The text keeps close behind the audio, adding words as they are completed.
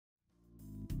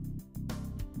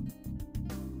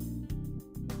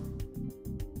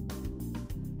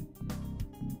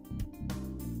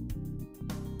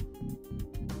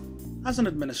As an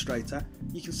administrator,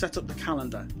 you can set up the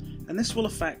calendar, and this will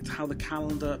affect how the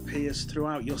calendar appears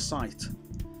throughout your site.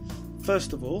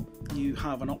 First of all, you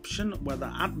have an option whether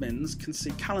admins can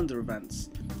see calendar events.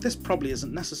 This probably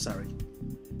isn't necessary.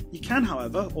 You can,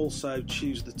 however, also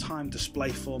choose the time display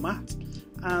format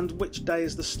and which day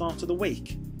is the start of the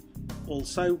week.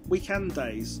 Also, weekend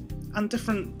days, and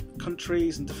different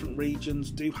countries and different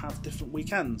regions do have different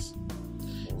weekends.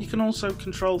 You can also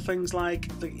control things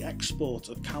like the export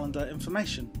of calendar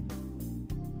information.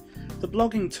 The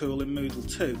blogging tool in Moodle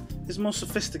 2 is more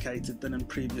sophisticated than in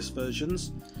previous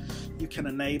versions. You can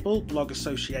enable blog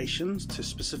associations to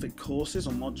specific courses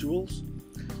or modules.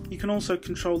 You can also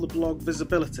control the blog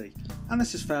visibility, and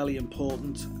this is fairly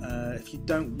important. If you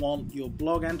don't want your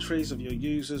blog entries of your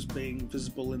users being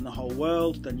visible in the whole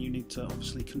world, then you need to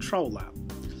obviously control that.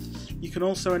 You can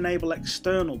also enable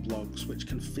external blogs which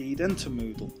can feed into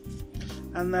Moodle.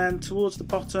 And then towards the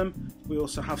bottom we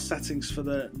also have settings for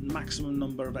the maximum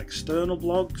number of external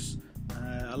blogs,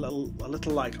 a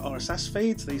little like RSS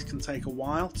feeds. These can take a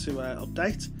while to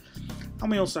update. And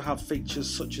we also have features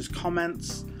such as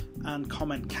comments and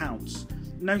comment counts.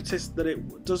 Notice that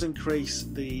it does increase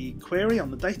the query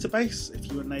on the database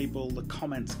if you enable the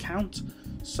comment count,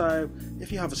 so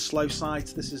if you have a slow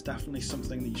site, this is definitely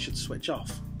something that you should switch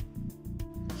off.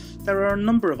 There are a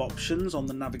number of options on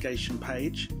the navigation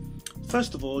page.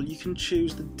 First of all, you can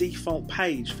choose the default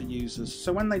page for users,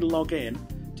 so when they log in,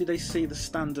 do they see the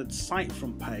standard site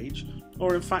front page,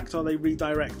 or in fact are they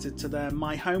redirected to their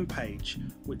My Home page,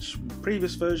 which in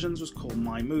previous versions was called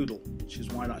My Moodle, which is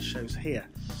why that shows here.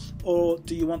 Or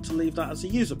do you want to leave that as a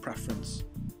user preference?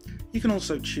 You can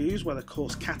also choose whether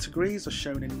course categories are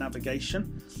shown in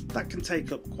navigation. That can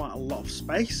take up quite a lot of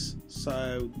space,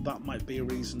 so that might be a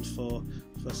reason for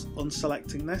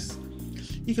unselecting this.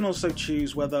 You can also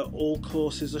choose whether all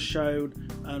courses are shown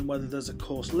and whether there's a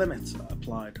course limit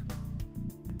applied.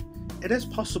 It is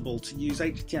possible to use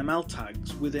HTML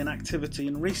tags within activity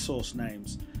and resource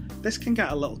names. This can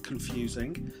get a little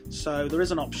confusing, so there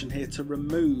is an option here to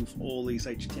remove all these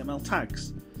HTML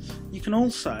tags. You can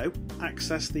also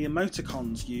access the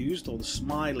emoticons used, or the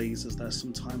smileys as they're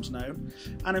sometimes known,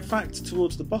 and in fact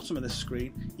towards the bottom of this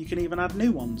screen you can even add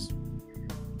new ones.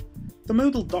 The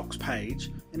Moodle Docs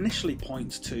page initially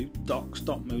points to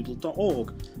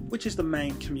docs.moodle.org, which is the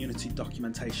main community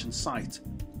documentation site.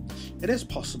 It is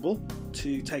possible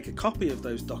to take a copy of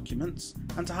those documents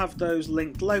and to have those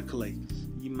linked locally.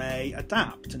 You may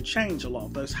adapt and change a lot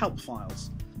of those help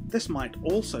files. This might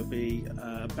also be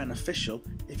beneficial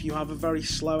if you have a very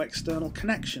slow external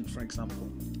connection, for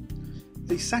example.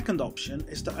 The second option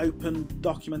is to open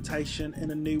documentation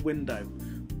in a new window.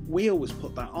 We always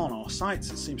put that on our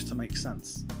sites, it seems to make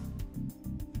sense.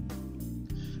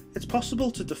 It's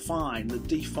possible to define the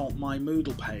default My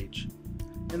Moodle page.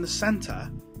 In the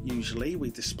centre, usually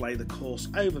we display the course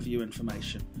overview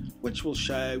information, which will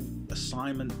show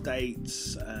assignment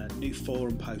dates, new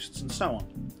forum posts and so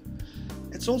on.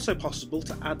 It's also possible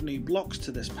to add new blocks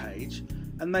to this page,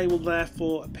 and they will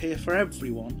therefore appear for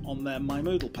everyone on their My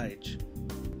Moodle page.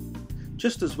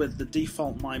 Just as with the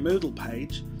default My Moodle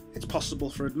page, it's possible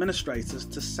for administrators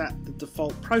to set the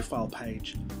default profile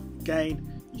page.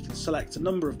 Again, you can select a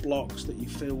number of blocks that you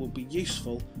feel will be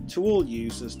useful to all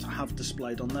users to have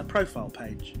displayed on their profile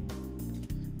page.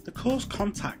 The Course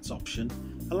Contacts option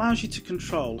allows you to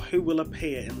control who will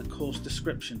appear in the course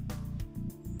description.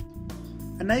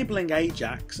 Enabling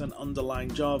Ajax and underlying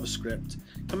JavaScript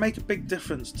can make a big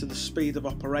difference to the speed of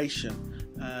operation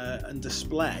and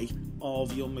display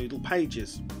of your Moodle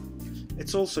pages.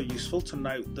 It's also useful to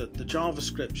note that the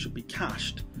JavaScript should be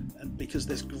cached, because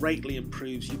this greatly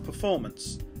improves your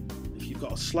performance. If you've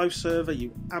got a slow server,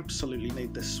 you absolutely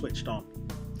need this switched on.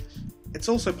 It's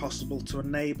also possible to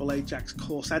enable Ajax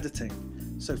course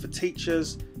editing, so for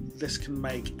teachers this can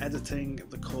make editing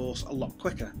the course a lot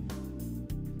quicker.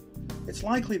 It's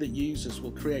likely that users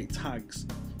will create tags,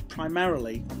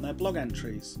 primarily on their blog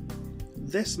entries.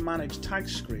 This Manage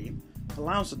Tags screen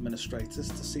allows administrators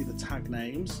to see the tag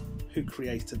names, who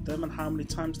created them and how many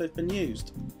times they've been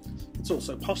used. It's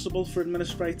also possible for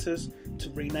administrators to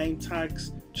rename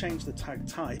tags, change the tag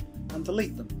type and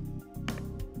delete them.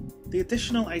 The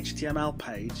additional HTML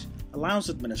page allows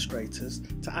administrators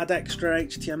to add extra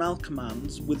HTML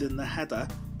commands within the header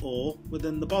or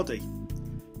within the body.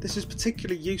 This is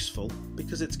particularly useful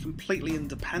because it's completely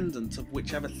independent of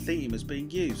whichever theme is being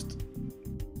used.